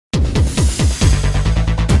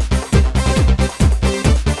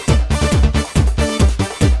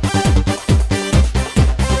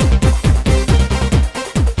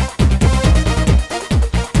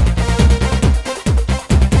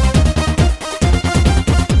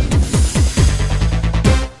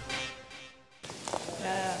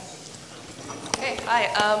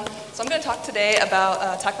Hi, so I'm going to talk today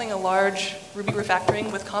about tackling a large Ruby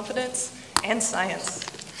refactoring with confidence and science.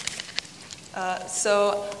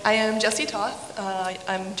 So I am Jesse Toth.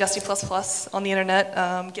 I'm Jesse++ on the internet,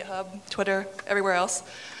 GitHub, Twitter, everywhere else.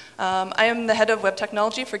 I am the head of web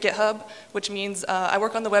technology for GitHub, which means I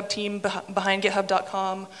work on the web team behind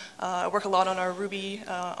GitHub.com. I work a lot on our Ruby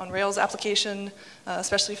on Rails application,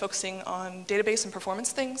 especially focusing on database and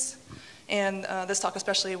performance things. And this talk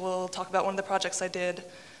especially will talk about one of the projects I did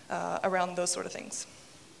around those sort of things.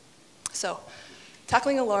 So,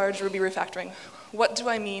 tackling a large Ruby refactoring. What do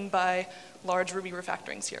I mean by large Ruby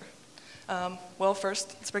refactorings here? Well,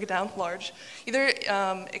 first, let's break it down, large. Either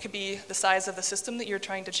it could be the size of the system that you're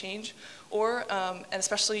trying to change, or, and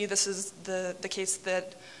especially this is the case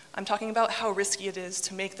that I'm talking about, how risky it is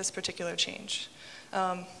to make this particular change.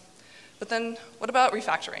 But then, what about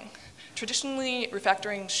refactoring? Traditionally,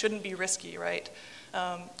 refactoring shouldn't be risky, right?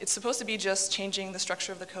 It's supposed to be just changing the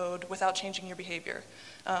structure of the code without changing your behavior.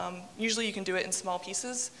 Usually you can do it in small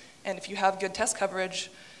pieces, and if you have good test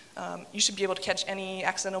coverage, you should be able to catch any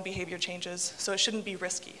accidental behavior changes, so it shouldn't be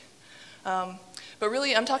risky. But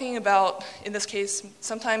really, I'm talking about, in this case,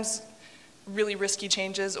 sometimes really risky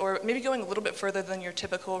changes, or maybe going a little bit further than your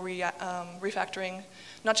typical refactoring.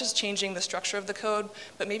 Not just changing the structure of the code,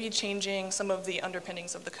 but maybe changing some of the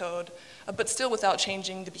underpinnings of the code, but still without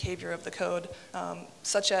changing the behavior of the code,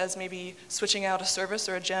 such as maybe switching out a service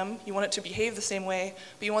or a gem. You want it to behave the same way,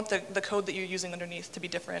 but you want the code that you're using underneath to be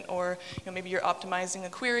different. Or maybe you're optimizing a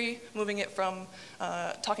query, moving it from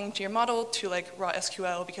talking to your model to like raw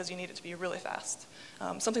SQL because you need it to be really fast.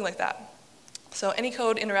 Something like that. So any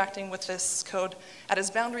code interacting with this code at its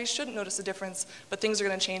boundaries shouldn't notice a difference, but things are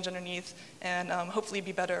going to change underneath and hopefully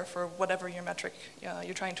be better for whatever your metric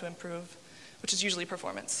you're trying to improve, which is usually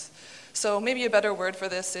performance. So maybe a better word for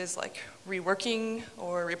this is like reworking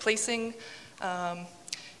or replacing.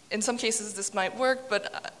 In some cases this might work,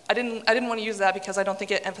 but I didn't want to use that because I don't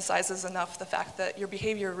think it emphasizes enough the fact that your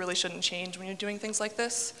behavior really shouldn't change when you're doing things like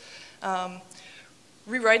this.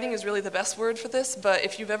 Rewriting is really the best word for this, but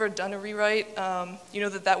if you've ever done a rewrite, you know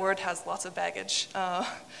that word has lots of baggage.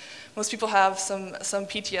 Most people have some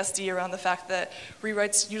PTSD around the fact that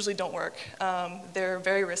rewrites usually don't work. They're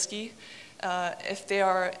very risky. If they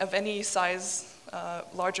are of any size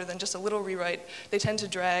larger than just a little rewrite, they tend to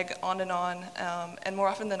drag on, and more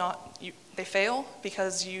often than not, they fail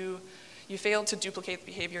because you fail to duplicate the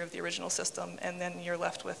behavior of the original system, and then you're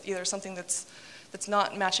left with either something that's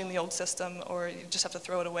not matching the old system, or you just have to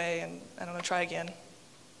throw it away and, I don't know, try again.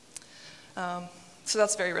 So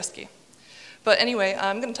that's very risky. But anyway,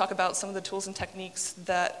 I'm going to talk about some of the tools and techniques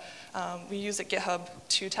that we use at GitHub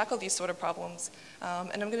to tackle these sort of problems.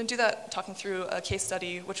 And I'm going to do that talking through a case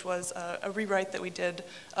study, which was a rewrite that we did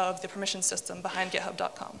of the permission system behind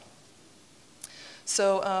GitHub.com.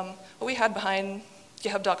 So what we had behind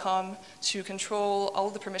GitHub.com to control all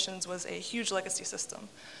of the permissions was a huge legacy system.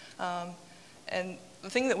 And the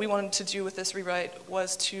thing that we wanted to do with this rewrite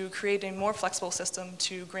was to create a more flexible system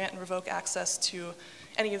to grant and revoke access to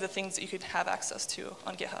any of the things that you could have access to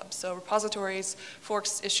on GitHub. So repositories,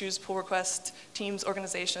 forks, issues, pull requests, teams,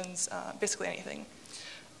 organizations, basically anything.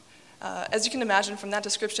 As you can imagine from that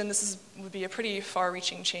description, this would be a pretty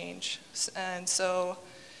far-reaching change. And so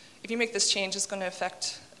if you make this change, it's going to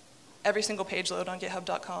affect every single page load on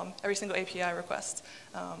GitHub.com, every single API request.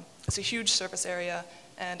 It's a huge surface area,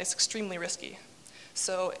 and it's extremely risky.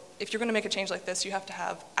 So if you're going to make a change like this, you have to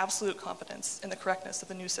have absolute confidence in the correctness of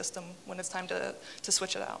the new system when it's time to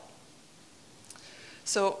switch it out.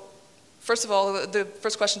 So first of all, the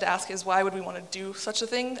first question to ask is why would we want to do such a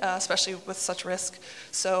thing, especially with such risk?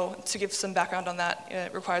 So to give some background on that,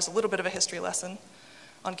 it requires a little bit of a history lesson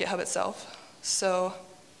on GitHub itself. So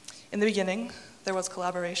in the beginning, there was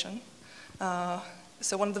collaboration.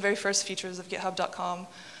 So one of the very first features of GitHub.com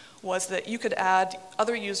was that you could add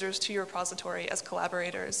other users to your repository as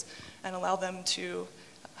collaborators and allow them to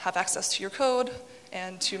have access to your code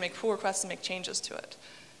and to make pull requests and make changes to it.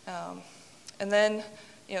 And then,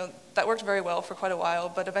 that worked very well for quite a while,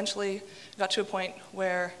 but eventually it got to a point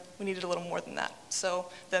where we needed a little more than that.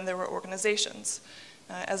 So then there were organizations.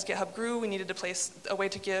 As GitHub grew, we needed to place a way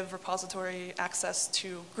to give repository access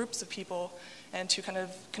to groups of people and to kind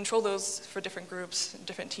of control those for different groups,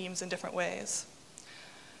 different teams in different ways.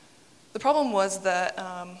 The problem was that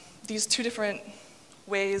these two different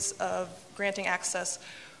ways of granting access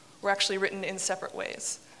were actually written in separate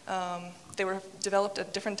ways. They were developed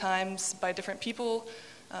at different times by different people,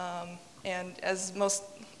 and as most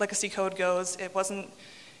legacy code goes, it wasn't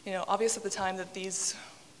obvious at the time that these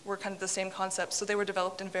were kind of the same concepts, so they were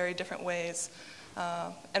developed in very different ways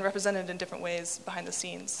and represented in different ways behind the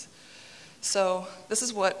scenes. So this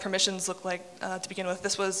is what permissions look like to begin with.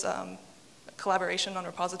 This was collaboration on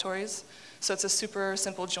repositories. So it's a super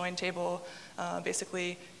simple join table.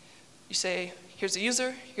 Basically, you say, here's a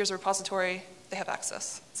user, here's a repository, they have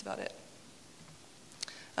access. That's about it.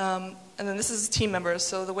 And then this is team members.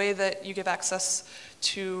 So the way that you give access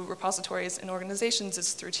to repositories in organizations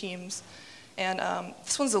is through teams. And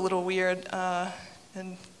this one's a little weird.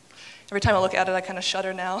 And every time I look at it, I kind of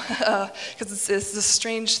shudder now. Because it's this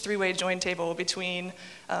strange three-way join table between,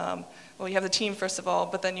 well, you have the team, first of all,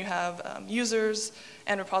 but then you have users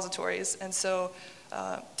and repositories. And so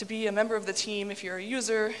to be a member of the team, if you're a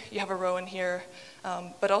user, you have a row in here.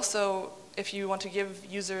 But also, if you want to give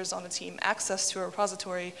users on a team access to a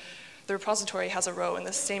repository, the repository has a row in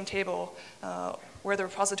this same table where the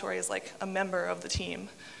repository is like a member of the team.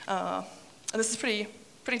 And this is pretty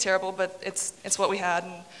terrible, but it's what we had,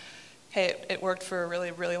 and hey, it worked for a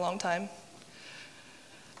really, really long time.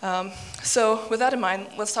 So with that in mind,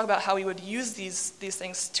 let's talk about how we would use these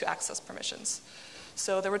things to access permissions.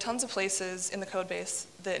 So there were tons of places in the code base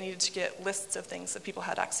that needed to get lists of things that people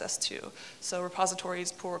had access to. So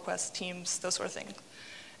repositories, pull requests, teams, those sort of things.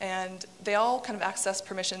 And they all kind of access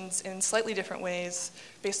permissions in slightly different ways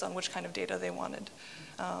based on which kind of data they wanted.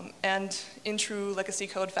 And in true legacy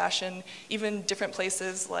code fashion, even different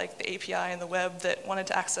places like the API and the web that wanted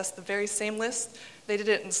to access the very same list, they did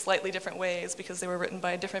it in slightly different ways because they were written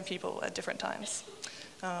by different people at different times.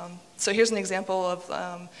 So here's an example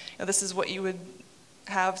of, this is what you would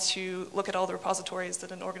have to look at all the repositories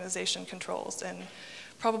that an organization controls. And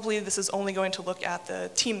probably this is only going to look at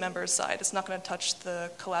the team members side. It's not going to touch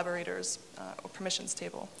the collaborators or permissions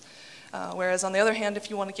table. Whereas on the other hand, if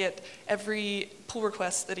you want to get every pull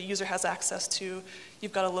request that a user has access to,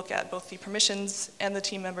 you've got to look at both the permissions and the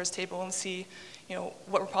team members table and see,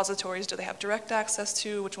 what repositories do they have direct access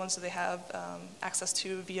to, which ones do they have access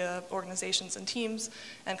to via organizations and teams,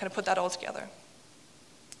 and kind of put that all together.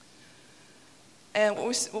 And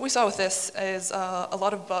what we saw with this is a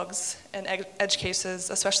lot of bugs and edge cases,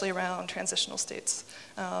 especially around transitional states.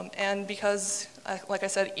 And because, like I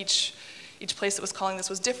said, each place that was calling this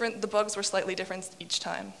was different, the bugs were slightly different each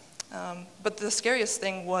time. But the scariest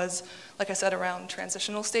thing was, like I said, around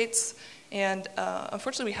transitional states. And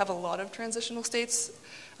unfortunately, we have a lot of transitional states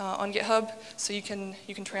on GitHub. So you can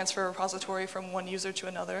transfer a repository from one user to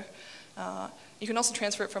another. You can also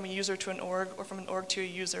transfer it from a user to an org or from an org to a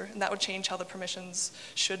user, and that would change how the permissions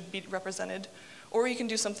should be represented. Or you can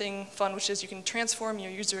do something fun, which is you can transform your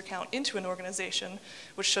user account into an organization,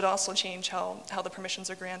 which should also change how the permissions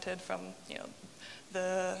are granted from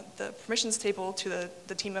the permissions table to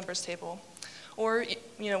the team members table. Or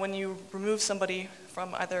when you remove somebody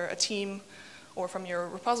from either a team or from your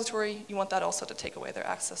repository, you want that also to take away their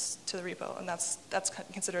access to the repo, and that's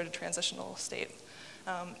considered a transitional state.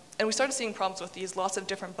 And we started seeing problems with these, lots of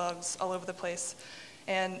different bugs all over the place.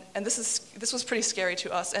 And this was pretty scary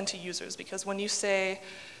to us and to users, because when you say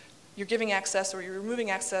you're giving access or you're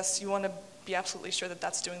removing access, you want to be absolutely sure that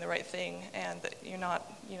that's doing the right thing and that you're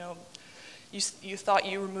not, you thought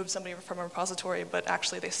you removed somebody from a repository, but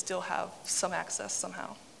actually they still have some access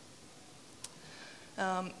somehow.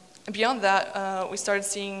 And beyond that, we started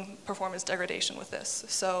seeing performance degradation with this.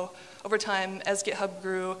 So over time, as GitHub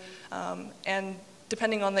grew, and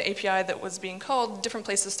depending on the API that was being called, different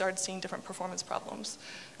places started seeing different performance problems,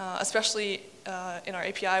 especially in our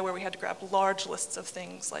API where we had to grab large lists of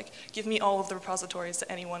things, like give me all of the repositories that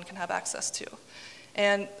anyone can have access to.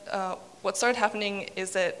 And what started happening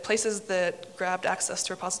is that places that grabbed access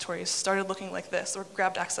to repositories started looking like this, or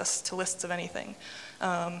grabbed access to lists of anything.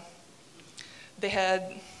 They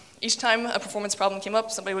had, each time a performance problem came up,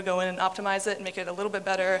 somebody would go in and optimize it and make it a little bit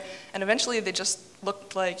better, and eventually they just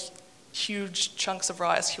looked like huge chunks of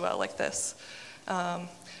raw SQL like this. But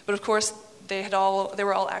of course, they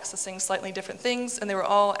were all accessing slightly different things, and they were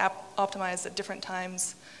all optimized at different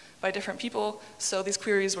times by different people, so these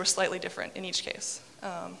queries were slightly different in each case.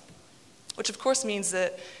 Which of course means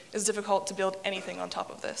that it's difficult to build anything on top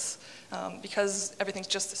of this. Because everything's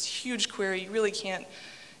just this huge query, you really can't,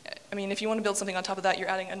 if you want to build something on top of that, you're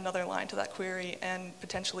adding another line to that query and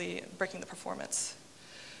potentially breaking the performance.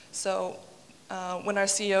 So when our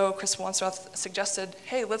CEO, Chris Wansroth, suggested,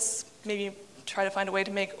 hey, let's maybe try to find a way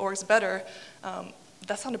to make orgs better,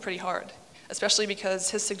 that sounded pretty hard, especially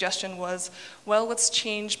because his suggestion was, well, let's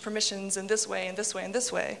change permissions in this way, and this way, and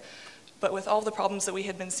this way. But with all the problems that we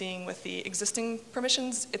had been seeing with the existing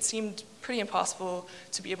permissions, it seemed pretty impossible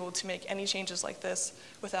to be able to make any changes like this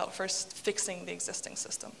without first fixing the existing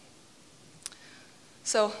system.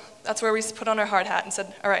 So that's where we put on our hard hat and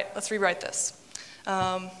said, all right, let's rewrite this.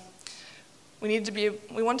 we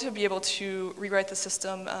wanted to be able to rewrite the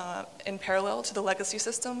system in parallel to the legacy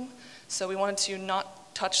system. So we wanted to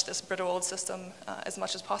not touch this brittle old system as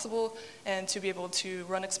much as possible, and to be able to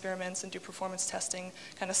run experiments and do performance testing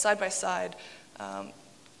kind of side by side,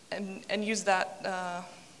 and use that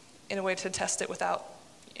in a way to test it without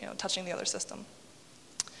touching the other system.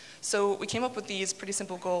 So we came up with these pretty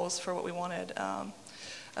simple goals for what we wanted.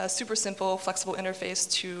 A super simple, flexible interface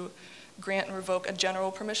to grant and revoke a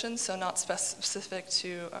general permission, so not specific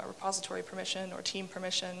to a repository permission or team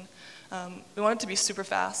permission. We wanted it to be super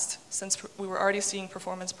fast, since we were already seeing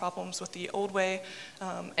performance problems with the old way.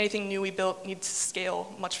 Anything new we built needs to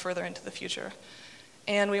scale much further into the future.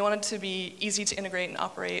 And we wanted it to be easy to integrate and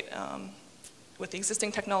operate with the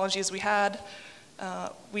existing technologies we had.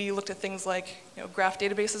 We looked at things like graph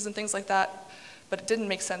databases and things like that, but it didn't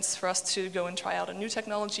make sense for us to go and try out a new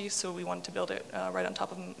technology, so we wanted to build it right on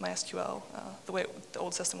top of MySQL, the way the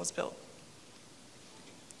old system was built.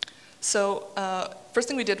 So first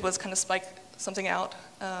thing we did was kind of spike something out.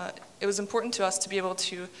 It was important to us to be able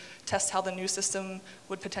to test how the new system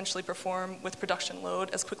would potentially perform with production load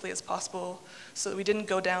as quickly as possible, so that we didn't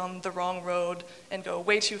go down the wrong road and go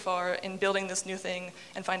way too far in building this new thing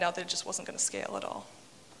and find out that it just wasn't going to scale at all.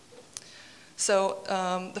 So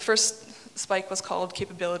the first spike was called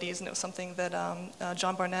capabilities, and it was something that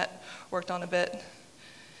John Barnett worked on a bit.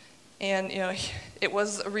 And it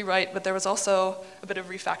was a rewrite, but there was also a bit of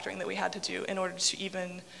refactoring that we had to do in order to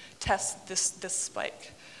even test this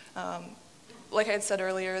spike. Like I had said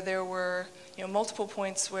earlier, there were multiple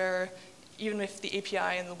points where even if the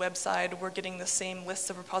API and the web side were getting the same lists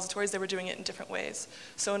of repositories, they were doing it in different ways.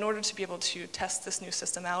 So in order to be able to test this new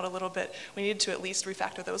system out a little bit, we needed to at least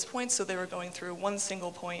refactor those points so they were going through one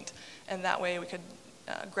single point, and that way we could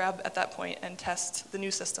grab at that point and test the new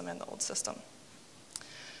system and the old system.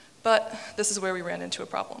 But this is where we ran into a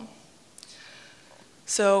problem.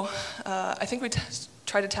 So I think we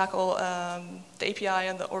tried to tackle the API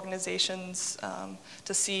and the organizations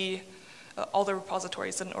to see all the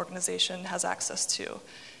repositories that an organization has access to.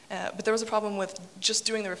 But there was a problem with just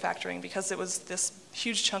doing the refactoring because it was this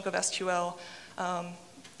huge chunk of SQL.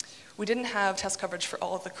 We didn't have test coverage for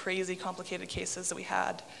all of the crazy complicated cases that we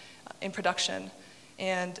had in production.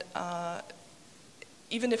 And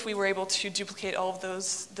even if we were able to duplicate all of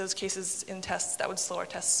those cases in tests, that would slow our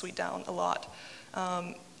test suite down a lot.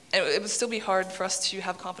 And it would still be hard for us to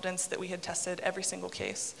have confidence that we had tested every single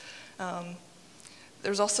case.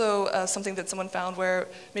 There's also something that someone found where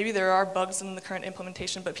maybe there are bugs in the current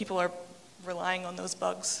implementation, but people are relying on those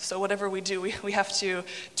bugs. So whatever we do, we have to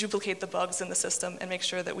duplicate the bugs in the system and make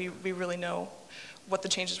sure that we really know what the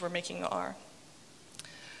changes we're making are.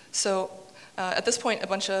 So at this point, a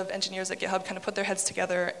bunch of engineers at GitHub kind of put their heads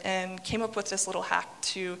together and came up with this little hack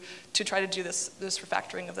to try to do this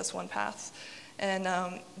refactoring of this one path. And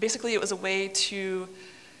basically, it was a way to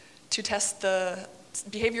test the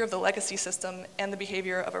behavior of the legacy system and the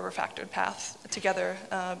behavior of a refactored path together.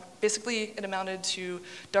 Basically, it amounted to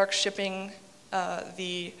dark shipping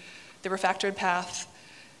the refactored path,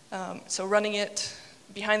 so running it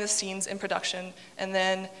behind the scenes in production, and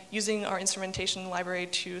then using our instrumentation library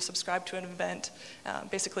to subscribe to an event,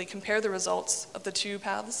 basically compare the results of the two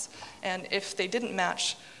paths, and if they didn't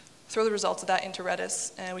match, throw the results of that into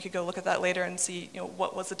Redis, and we could go look at that later and see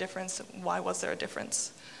what was the difference, why was there a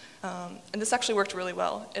difference. And this actually worked really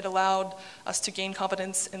well. It allowed us to gain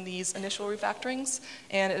confidence in these initial refactorings,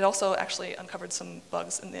 and it also actually uncovered some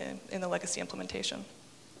bugs in the legacy implementation.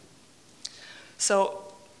 So,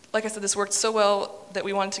 like I said, this worked so well that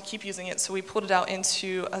we wanted to keep using it, so we pulled it out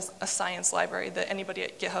into a science library that anybody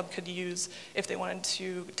at GitHub could use if they wanted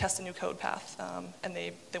to test a new code path, and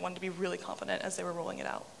they wanted to be really confident as they were rolling it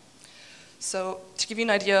out. So to give you an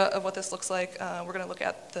idea of what this looks like, we're going to look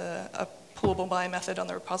at a pullable by method on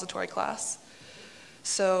the repository class.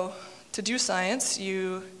 So to do science,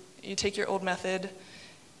 you take your old method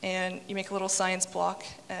and you make a little science block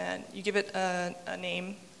and you give it a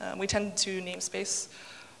name. We tend to namespace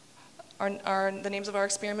the names of our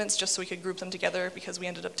experiments just so we could group them together because we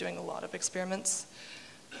ended up doing a lot of experiments.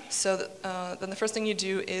 So then the first thing you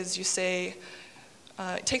do is you say,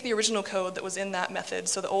 take the original code that was in that method,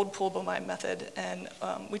 so the old pullable by method, and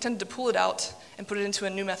we tended to pull it out and put it into a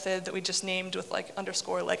new method that we just named with like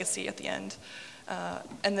underscore legacy at the end.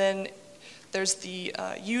 And then there's the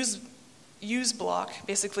use block.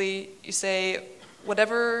 Basically, you say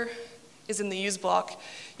whatever is in the use block,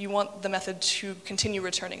 you want the method to continue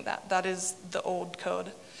returning that. That is the old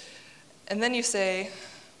code. And then you say,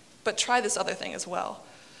 but try this other thing as well,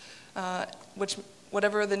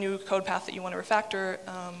 whatever the new code path that you want to refactor,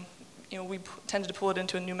 we tended to pull it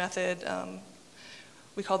into a new method.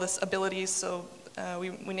 we call this abilities, so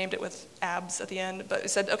we named it with abs at the end, but we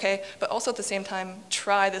said, okay, but also at the same time,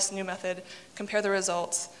 try this new method, compare the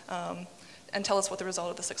results, and tell us what the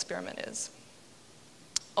result of this experiment is.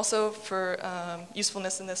 Also, for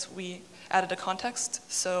usefulness in this, we added a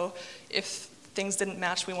context. So if things didn't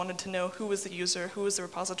match, we wanted to know who was the user, who was the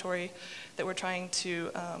repository that we're trying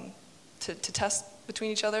to test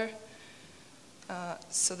between each other.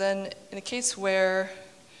 So then, in a case where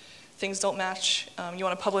things don't match, you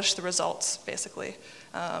want to publish the results, basically.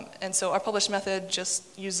 And so our publish method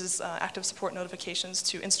just uses active support notifications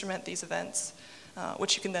to instrument these events,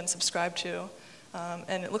 which you can then subscribe to.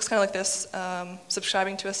 And it looks kind of like this.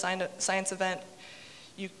 Subscribing to a science event,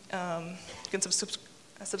 you can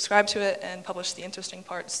subscribe to it and publish the interesting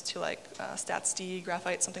parts to like StatsD,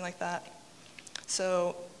 Graphite, something like that.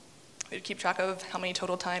 So we keep track of how many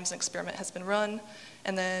total times an experiment has been run,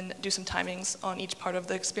 and then do some timings on each part of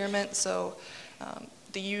the experiment. So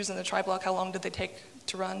the use and the try block, how long did they take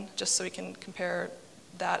to run, just so we can compare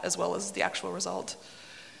that as well as the actual result.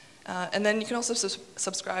 And then you can also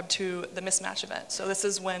subscribe to the mismatch event. So this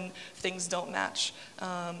is when things don't match.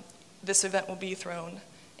 This event will be thrown,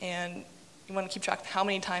 and you want to keep track of how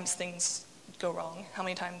many times things go wrong, how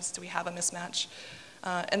many times do we have a mismatch.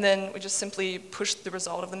 And then we just simply push the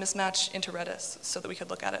result of the mismatch into Redis so that we could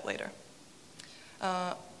look at it later.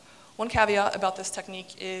 One caveat about this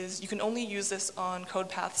technique is you can only use this on code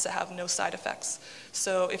paths that have no side effects.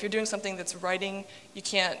 So if you're doing something that's writing, you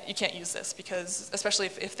can't use this, because especially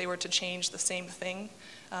if they were to change the same thing,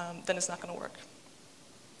 then it's not going to work.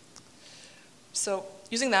 So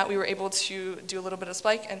using that, we were able to do a little bit of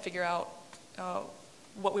spike and figure out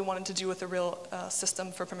what we wanted to do with the real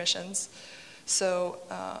system for permissions. So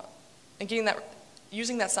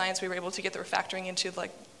using that science, we were able to get the refactoring into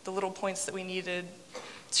like the little points that we needed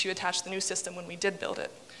to attach the new system when we did build it.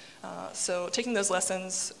 So taking those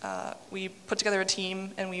lessons, we put together a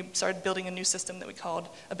team and we started building a new system that we called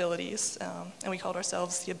Abilities, and we called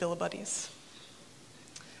ourselves the Abilibuddies.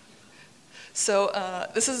 So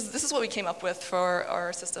this is what we came up with for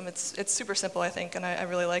our system. It's super simple, I think, and I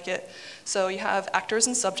really like it. So you have actors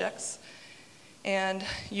and subjects, and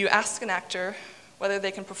you ask an actor whether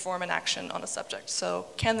they can perform an action on a subject. So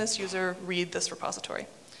can this user read this repository?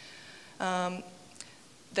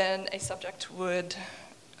 Then a subject would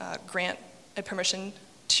grant a permission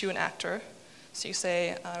to an actor. So you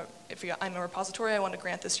say, if I'm a repository, I want to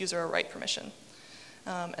grant this user a write permission.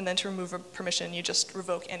 And then to remove a permission, you just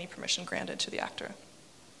revoke any permission granted to the actor.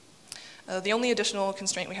 The only additional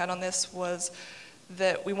constraint we had on this was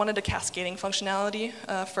that we wanted a cascading functionality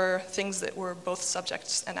for things that were both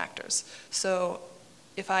subjects and actors. So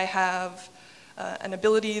if I have an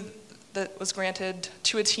ability that was granted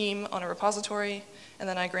to a team on a repository, and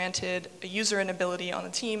then I granted a user an ability on the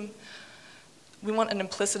team, we want an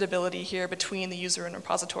implicit ability here between the user and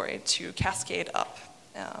repository to cascade up,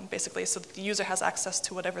 basically, so that the user has access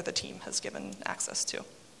to whatever the team has given access to.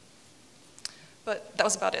 But that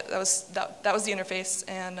was about it. That was the interface,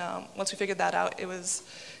 and once we figured that out, it was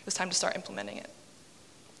time to start implementing it.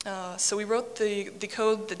 So we wrote the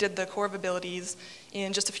code that did the core of abilities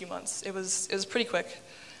in just a few months. It was pretty quick.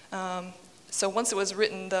 So once it was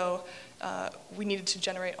written, though, we needed to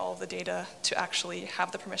generate all of the data to actually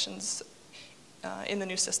have the permissions in the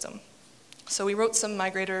new system. So we wrote some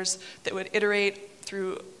migrators that would iterate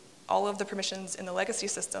through all of the permissions in the legacy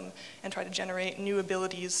system and try to generate new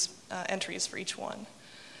abilities entries for each one.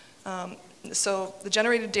 So the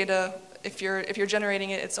generated data, if you're generating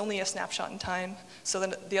it, it's only a snapshot in time. So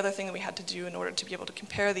then the other thing that we had to do in order to be able to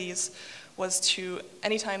compare these was to,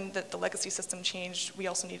 anytime that the legacy system changed, we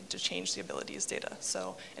also needed to change the abilities data.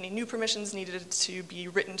 So any new permissions needed to be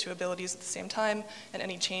written to abilities at the same time, and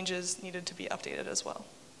any changes needed to be updated as well.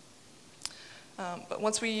 But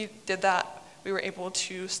once we did that, we were able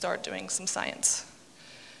to start doing some science.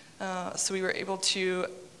 So we were able to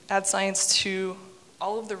add science to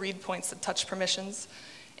all of the read points that touch permissions,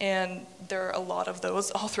 and there are a lot of those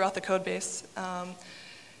all throughout the code base.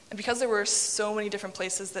 And because there were so many different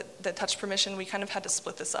places that touch permission, we kind of had to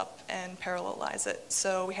split this up and parallelize it.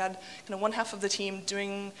 So we had kind of one half of the team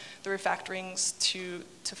doing the refactorings to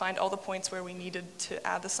find all the points where we needed to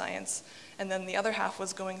add the science. And then the other half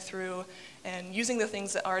was going through and using the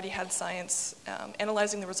things that already had science,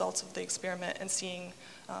 analyzing the results of the experiment and seeing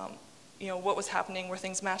what was happening, were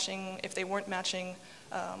things matching, if they weren't matching,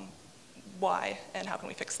 why, and how can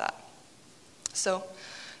we fix that. So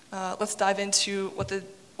let's dive into what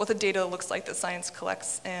the data looks like that science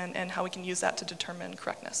collects and how we can use that to determine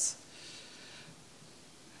correctness.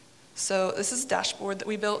 So this is a dashboard that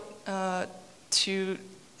we built to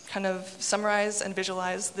kind of summarize and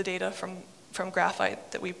visualize the data from from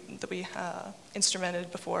graphite that we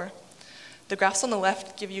instrumented before. The graphs on the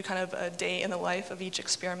left give you kind of a day in the life of each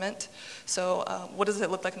experiment. So what does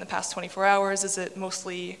it look like in the past 24 hours? Is it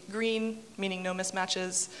mostly green, meaning no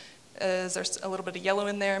mismatches? Is there a little bit of yellow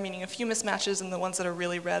in there, meaning a few mismatches, and the ones that are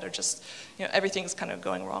really red are just, everything's kind of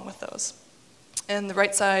going wrong with those. And the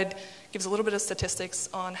right side gives a little bit of statistics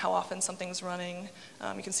on how often something's running.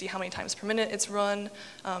 You can see how many times per minute it's run,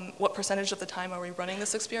 what percentage of the time are we running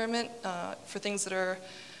this experiment. For things that are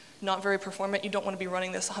not very performant, you don't want to be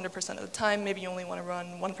running this 100% of the time. Maybe you only want to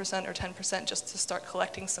run 1% or 10% just to start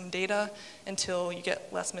collecting some data until you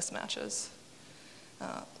get less mismatches.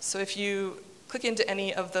 So if you click into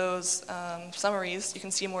any of those summaries, you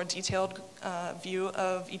can see a more detailed view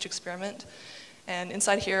of each experiment. And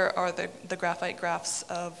inside here are the graphite graphs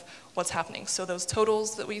of what's happening. So those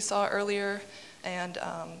totals that we saw earlier and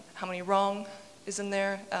how many wrong is in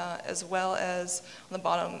there, as well as on the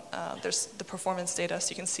bottom, there's the performance data. So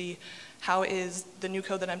you can see how is the new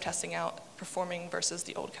code that I'm testing out performing versus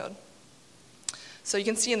the old code. So you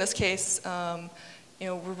can see in this case,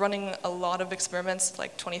 we're running a lot of experiments,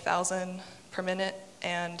 like 20,000 per minute,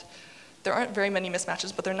 and there aren't very many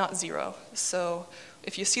mismatches, but they're not zero. So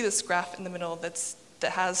if you see this graph in the middle that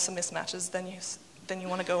has some mismatches, then you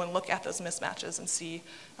want to go and look at those mismatches and see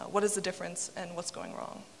what is the difference and what's going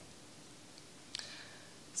wrong.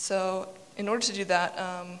 So in order to do that,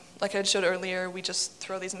 like I showed earlier, we just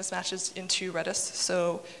throw these mismatches into Redis.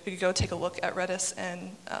 So we could go take a look at Redis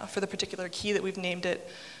and for the particular key that we've named it,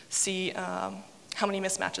 see how many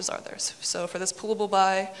mismatches are there. So for this poolable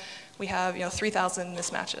by, we have 3,000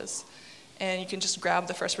 mismatches. And you can just grab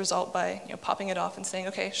the first result by popping it off and saying,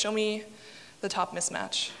 okay, show me the top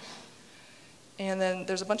mismatch. And then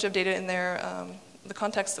there's a bunch of data in there, the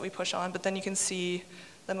context that we push on, but then you can see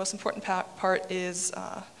the most important part is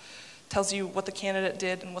tells you what the candidate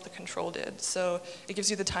did and what the control did. So it gives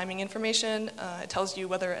you the timing information, it tells you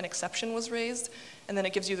whether an exception was raised, and then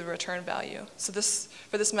it gives you the return value. So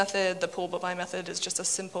for this method, the poolable by method is just a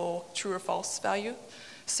simple true or false value.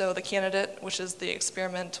 So the candidate, which is the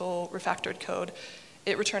experimental refactored code,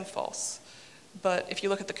 it returned false. But if you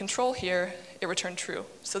look at the control here, it returned true.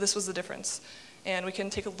 So this was the difference. And we can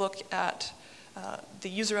take a look at the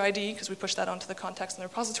user ID, because we pushed that onto the context and the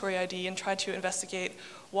repository ID, and try to investigate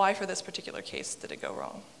why for this particular case did it go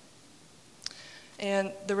wrong.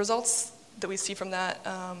 And the results that we see from that,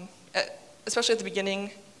 especially at the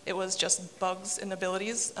beginning, it was just bugs in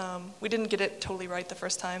abilities. We didn't get it totally right the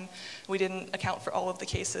first time. We didn't account for all of the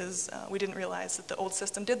cases. We didn't realize that the old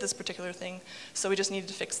system did this particular thing, so we just needed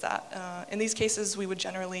to fix that. In these cases, we would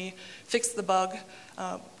generally fix the bug,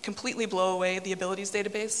 completely blow away the abilities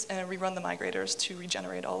database, and rerun the migrators to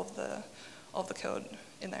regenerate all of the code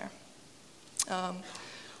in there.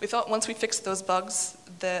 We thought once we fixed those bugs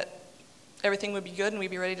that everything would be good and we'd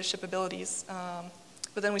be ready to ship abilities,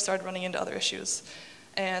 but then we started running into other issues.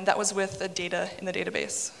 And that was with the data in the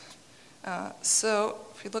database. So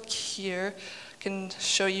if we look here, I can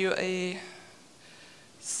show you a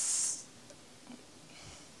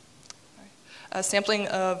sampling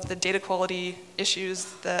of the data quality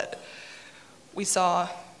issues that we saw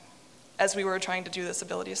as we were trying to do this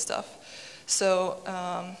ability stuff. So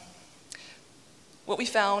what we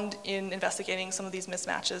found in investigating some of these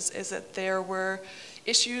mismatches is that there were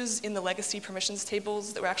issues in the legacy permissions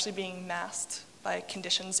tables that were actually being masked by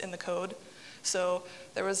conditions in the code. So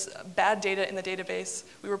there was bad data in the database.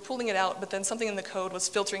 We were pulling it out, but then something in the code was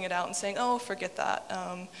filtering it out and saying, oh, forget that.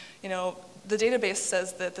 The database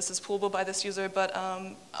says that this is pullable by this user, but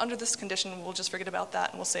under this condition, we'll just forget about that,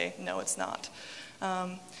 and we'll say, no, it's not.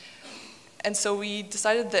 And so we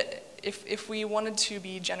decided that if we wanted to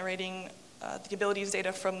be generating the abilities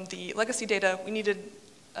data from the legacy data, we needed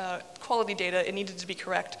quality data, it needed to be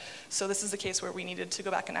correct. So this is the case where we needed to go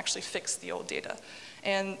back and actually fix the old data.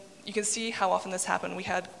 And you can see how often this happened.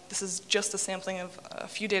 This is just a sampling of a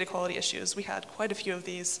few data quality issues. We had quite a few of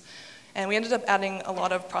these. And we ended up adding a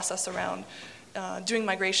lot of process around doing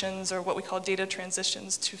migrations or what we call data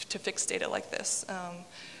transitions to fix data like this.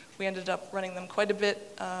 We ended up running them quite a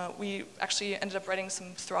bit. We actually ended up writing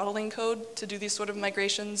some throttling code to do these sort of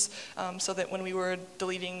migrations so that when we were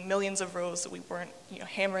deleting millions of rows that we weren't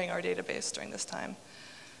hammering our database during this time.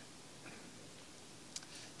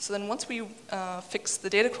 So then once we fixed the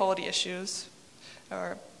data quality issues,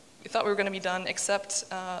 we thought we were going to be done, except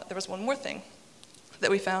there was one more thing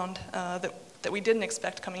that we found that we didn't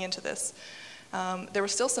expect coming into this. There were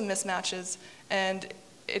still some mismatches, and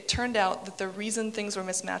it turned out that the reason things were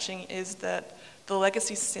mismatching is that the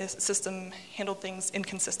legacy system handled things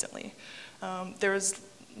inconsistently. There was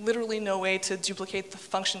literally no way to duplicate the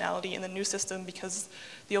functionality in the new system because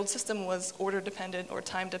the old system was order dependent or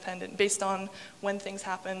time dependent based on when things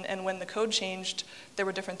happened, and when the code changed, there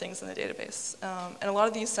were different things in the database. And a lot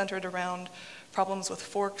of these centered around problems with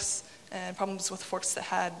forks and problems with forks that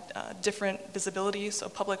had different visibility, so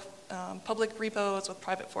public repos with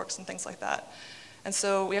private forks and things like that. And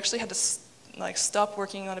so we actually had to stop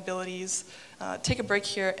working on abilities, take a break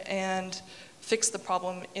here, and fix the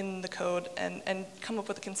problem in the code and come up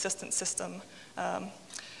with a consistent system.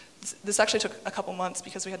 This actually took a couple months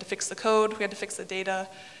because we had to fix the code, we had to fix the data.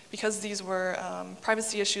 Because these were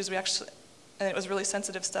privacy issues, and it was really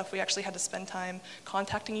sensitive stuff, we actually had to spend time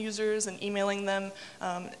contacting users and emailing them,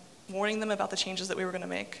 warning them about the changes that we were going to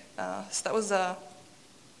make. So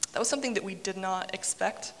that was something that we did not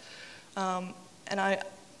expect. And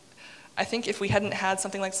I think if we hadn't had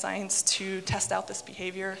something like science to test out this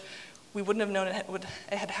behavior, we wouldn't have known it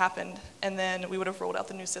had happened, and then we would have rolled out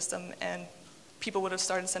the new system, and people would have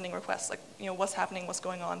started sending requests like, what's happening, what's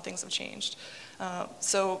going on, things have changed.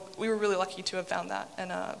 So we were really lucky to have found that, and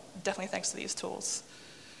definitely thanks to these tools.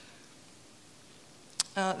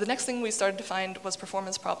 The next thing we started to find was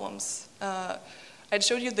performance problems. I'd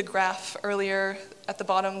showed you the graph earlier at the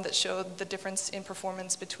bottom that showed the difference in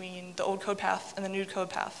performance between the old code path and the new code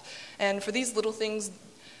path. And for these little things,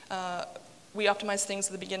 we optimized things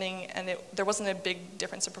at the beginning, and there wasn't a big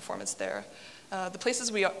difference in performance there. The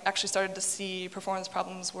places we actually started to see performance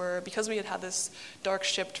problems were because we had had this dark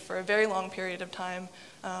shipped for a very long period of time.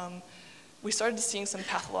 We started seeing some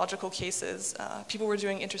pathological cases. People were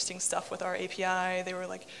doing interesting stuff with our API. They were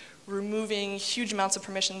removing huge amounts of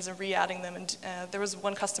permissions and re-adding them. And there was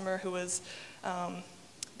one customer who was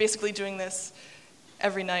basically doing this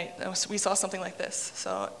every night. We saw something like this.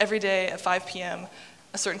 So every day at 5 p.m.,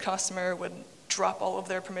 a certain customer would drop all of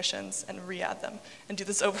their permissions and re-add them and do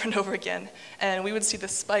this over and over again. And we would see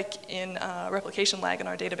this spike in replication lag in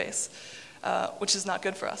our database, which is not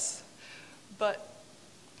good for us. But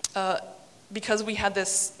because we had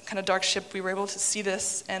this kind of dark ship, we were able to see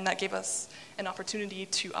this, and that gave us an opportunity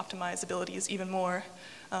to optimize abilities even more.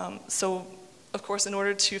 So, of course, in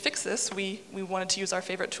order to fix this, we wanted to use our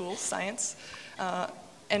favorite tool, science.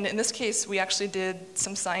 And in this case, we actually did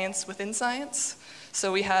some science within science.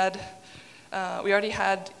 So we already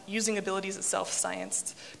had using abilities itself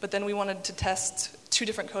scienced, but then we wanted to test two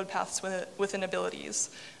different code paths within abilities.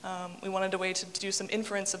 We wanted a way to do some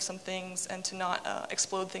inference of some things and to not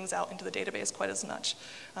explode things out into the database quite as much.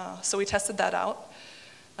 So we tested that out.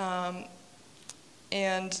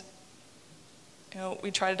 And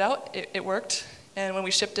we tried it out, it worked, and when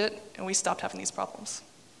we shipped it, and we stopped having these problems.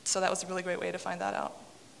 So that was a really great way to find that out.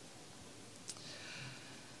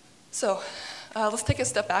 So let's take a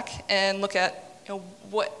step back and look at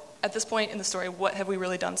what, at this point in the story, what have we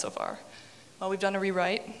really done so far? Well, we've done a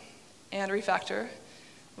rewrite and a refactor.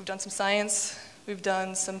 We've done some science. We've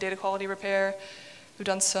done some data quality repair. We've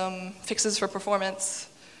done some fixes for performance.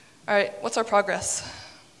 All right, what's our progress?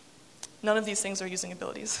 None of these things are using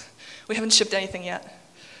abilities. We haven't shipped anything yet.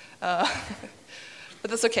 But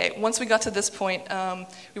that's okay. Once we got to this point,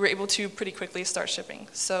 we were able to pretty quickly start shipping.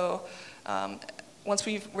 So once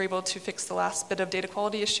we were able to fix the last bit of data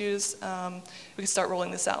quality issues, we could start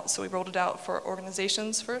rolling this out. So we rolled it out for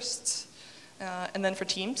organizations first, and then for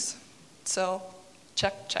teams. So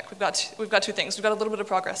check. We've got two things. We've got a little bit of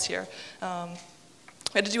progress here. We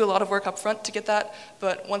had to do a lot of work up front to get that,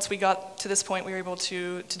 but once we got to this point, we were able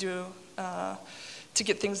to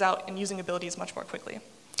get things out and using abilities much more quickly.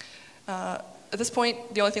 At this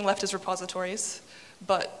point, the only thing left is repositories,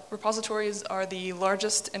 but repositories are the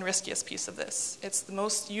largest and riskiest piece of this. It's the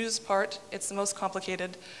most used part, it's the most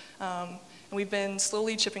complicated, and we've been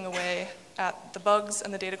slowly chipping away at the bugs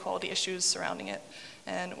and the data quality issues surrounding it,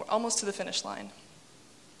 and we're almost to the finish line.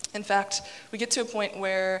 In fact, we get to a point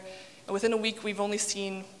where within a week, we've only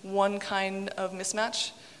seen one kind of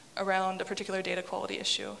mismatch around a particular data quality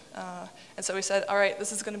issue. And so we said, all right,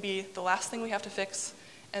 this is going to be the last thing we have to fix,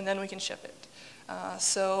 and then we can ship it.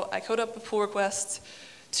 So I code up a pull request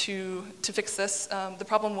to fix this. The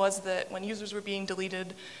problem was that when users were being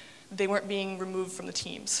deleted, they weren't being removed from the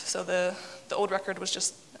teams. So the old record was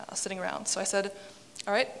just sitting around. So I said,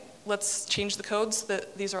 all right, let's change the codes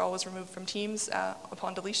that these are always removed from teams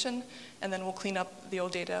upon deletion, and then we'll clean up the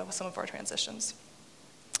old data with some of our transitions.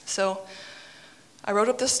 So I wrote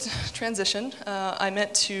up this transition. I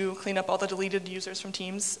meant to clean up all the deleted users from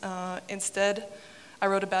teams. Instead, I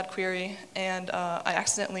wrote a bad query, and I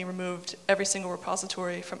accidentally removed every single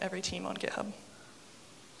repository from every team on GitHub.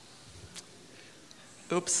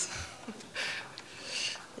 Oops.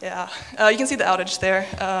 Yeah, you can see the outage there.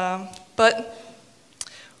 But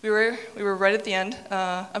we were right at the end.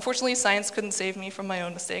 Unfortunately, science couldn't save me from my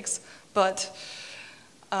own mistakes, but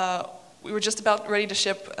we were just about ready to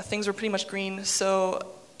ship. Things were pretty much green. So,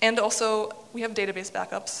 and also we have database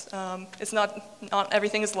backups. It's not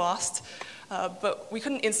everything is lost, but we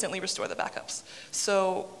couldn't instantly restore the backups.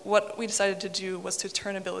 So what we decided to do was to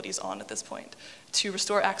turn abilities on at this point, to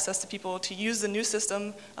restore access to people to use the new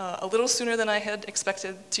system a little sooner than I had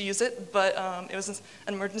expected to use it, but it was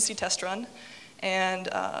an emergency test run. And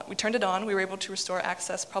we turned it on. We were able to restore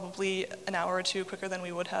access probably an hour or two quicker than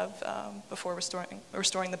we would have before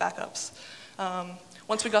restoring the backups.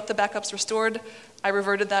 Once we got the backups restored, I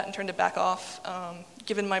reverted that and turned it back off.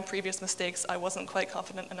 Given my previous mistakes, I wasn't quite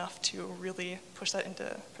confident enough to really push that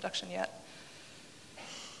into production yet.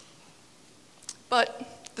 But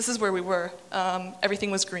this is where we were. Everything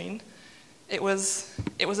was green. It was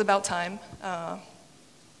about time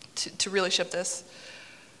to really ship this.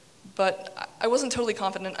 But I wasn't totally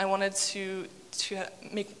confident. I wanted to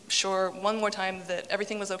make sure one more time that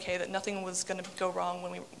everything was okay, that nothing was going to go wrong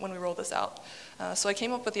when we rolled this out. So I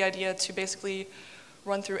came up with the idea to basically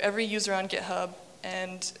run through every user on GitHub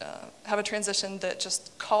and have a transition that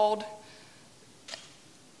just called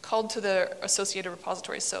to the associated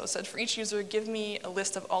repositories. So it said for each user, give me a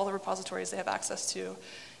list of all the repositories they have access to.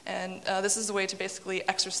 And this is a way to basically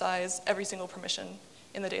exercise every single permission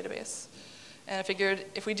in the database. And I figured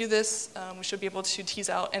if we do this, we should be able to tease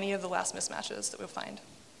out any of the last mismatches that we'll find.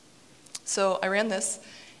 So I ran this,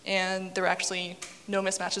 and there were actually no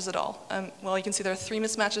mismatches at all. Well, you can see there are 3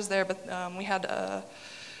 mismatches there, but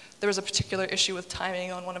there was a particular issue with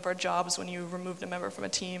timing on one of our jobs when you removed a member from a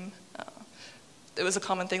team. It was a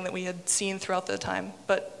common thing that we had seen throughout the time,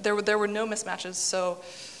 but there were no mismatches, so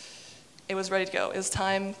it was ready to go. It was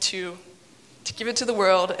time to give it to the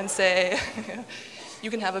world and say,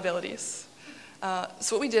 you can have abilities.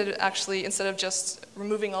 So what we did actually, instead of just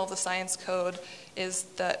removing all the science code, is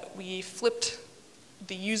that we flipped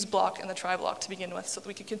the use block and the try block to begin with so that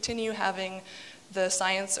we could continue having the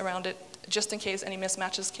science around it just in case any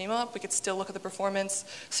mismatches came up. We could still look at the performance.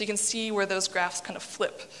 So you can see where those graphs kind of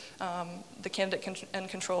flip, the candidate and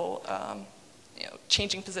control,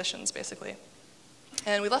 changing positions basically.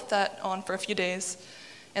 And we left that on for a few days.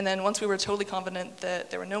 And then once we were totally confident that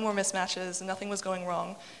there were no more mismatches and nothing was going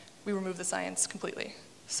wrong, we removed the science completely.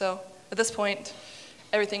 So at this point,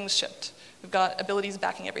 everything's shipped. We've got abilities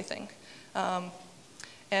backing everything.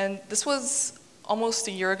 And this was almost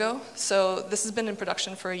a year ago, so this has been in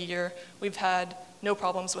production for a year. We've had no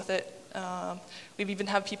problems with it. We've even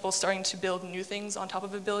had people starting to build new things on top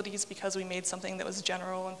of abilities because we made something that was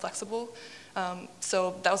general and flexible.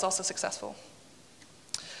 So that was also successful.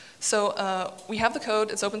 So we have the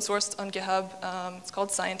code. It's open sourced on GitHub. It's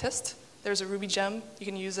called Scientist. There's a Ruby gem. You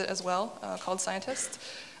can use it as well, called Scientist.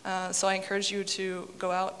 So I encourage you to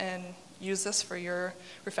go out and use this for your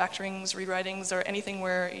refactorings, rewritings, or anything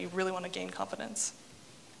where you really want to gain confidence.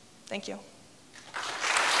 Thank you.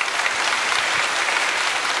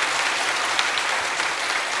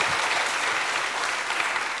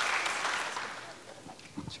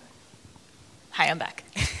 Hi, I'm back.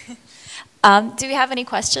 Do we have any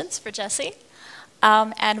questions for Jessie?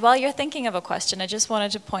 And while you're thinking of a question, I just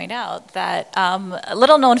wanted to point out that a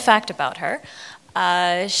little known fact about her.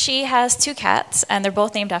 She has 2 cats, and they're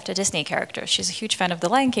both named after Disney characters. She's a huge fan of The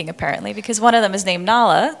Lion King, apparently, because one of them is named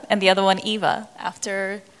Nala, and the other one Eva,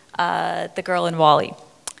 after the girl in WALL-E.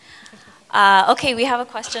 Okay, we have a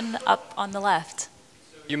question up on the left.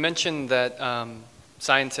 You mentioned that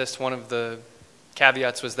scientists, one of the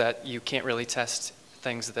caveats was that you can't really test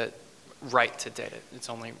things that write to data. It's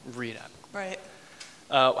only read out. Right.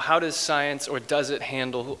 How does science, or does it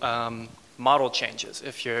handle model changes?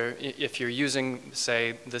 If you're using,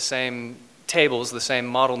 say, the same tables, the same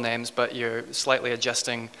model names, but you're slightly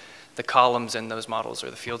adjusting the columns in those models or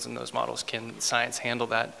the fields in those models, can science handle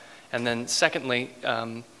that? And then secondly,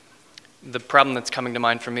 the problem that's coming to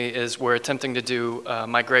mind for me is we're attempting to do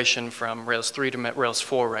migration from Rails 3 to Rails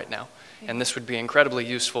 4 right now. And this would be incredibly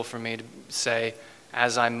useful for me to say,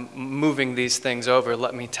 as I'm moving these things over,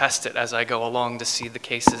 let me test it as I go along to see the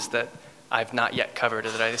cases that I've not yet covered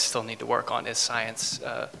or that I still need to work on. Is science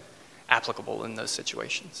applicable in those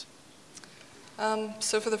situations?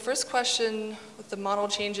 So for the first question with the model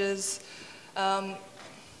changes, I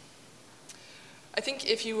think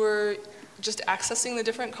if you were just accessing the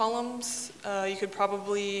different columns, you could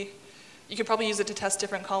probably use it to test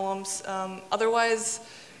different columns. Otherwise,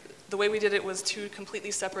 the way we did it was 2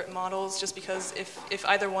 completely separate models, just because if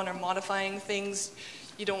either one are modifying things,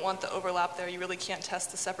 you don't want the overlap there. You really can't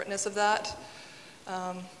test the separateness of that.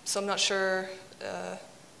 So I'm not sure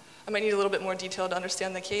I might need a little bit more detail to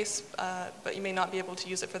understand the case, but you may not be able to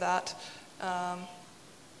use it for that.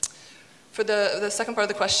 For the second part of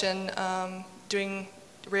the question, doing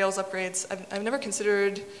Rails upgrades, I've never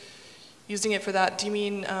considered using it for that. Do you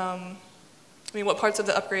mean, what parts of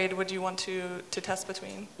the upgrade would you want to test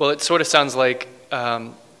between? Well, it sort of sounds like,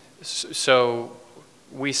 so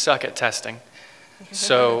we suck at testing.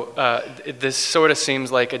 So this sort of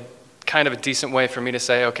seems like a kind of a decent way for me to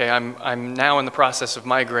say, okay, I'm now in the process of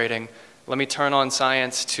migrating. Let me turn on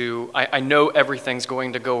science to, I know everything's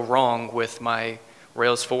going to go wrong with my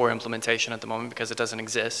Rails 4 implementation at the moment because it doesn't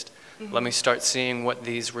exist. Mm-hmm. Let me start seeing what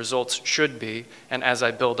these results should be, and as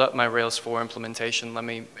I build up my Rails 4 implementation, let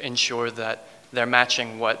me ensure that they're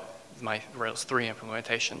matching what my Rails 3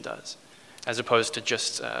 implementation does, as opposed to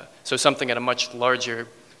just, so something at a much larger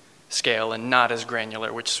scale and not as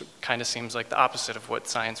granular, which kind of seems like the opposite of what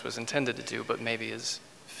science was intended to do, but maybe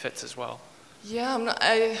fits as well. Yeah,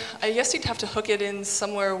 I guess you'd have to hook it in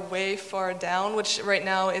somewhere way far down, which right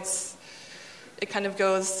now it kind of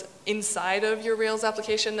goes inside of your Rails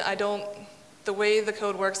application. The way the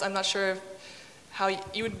code works, I'm not sure how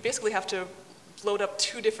you would basically have to load up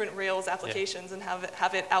 2 different Rails applications and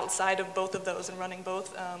have it outside of both of those and running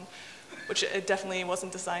both, which it definitely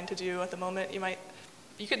wasn't designed to do at the moment.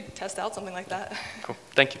 You could test out something like that. Cool,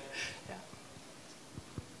 thank you.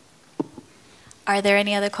 Yeah. Are there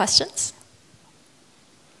any other questions?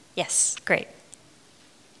 Yes, great.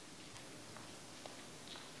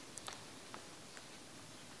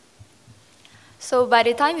 So by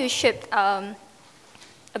the time you ship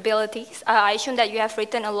abilities, I assume that you have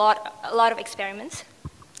written a lot of experiments.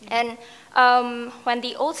 Mm-hmm. And when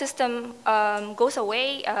the old system goes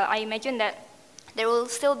away, I imagine that there will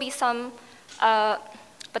still be some,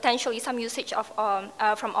 potentially some usage of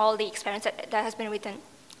from all the experiments that has been written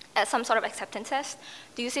as some sort of acceptance test.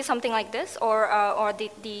 Do you see something like this, or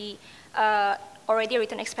did the already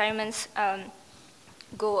written experiments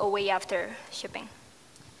go away after shipping?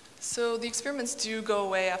 So the experiments do go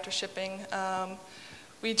away after shipping.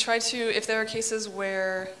 We try to, if there are cases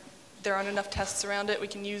where there aren't enough tests around it, we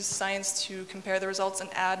can use science to compare the results and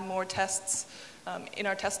add more tests in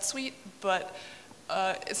our test suite, but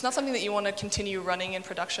it's not something that you want to continue running in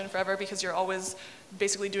production forever because you're always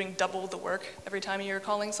basically doing double the work every time you're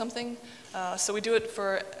calling something. So we do it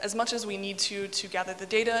for as much as we need to gather the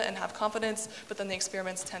data and have confidence, but then the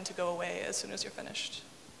experiments tend to go away as soon as you're finished.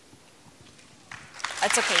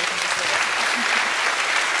 That's okay, you can just leave it.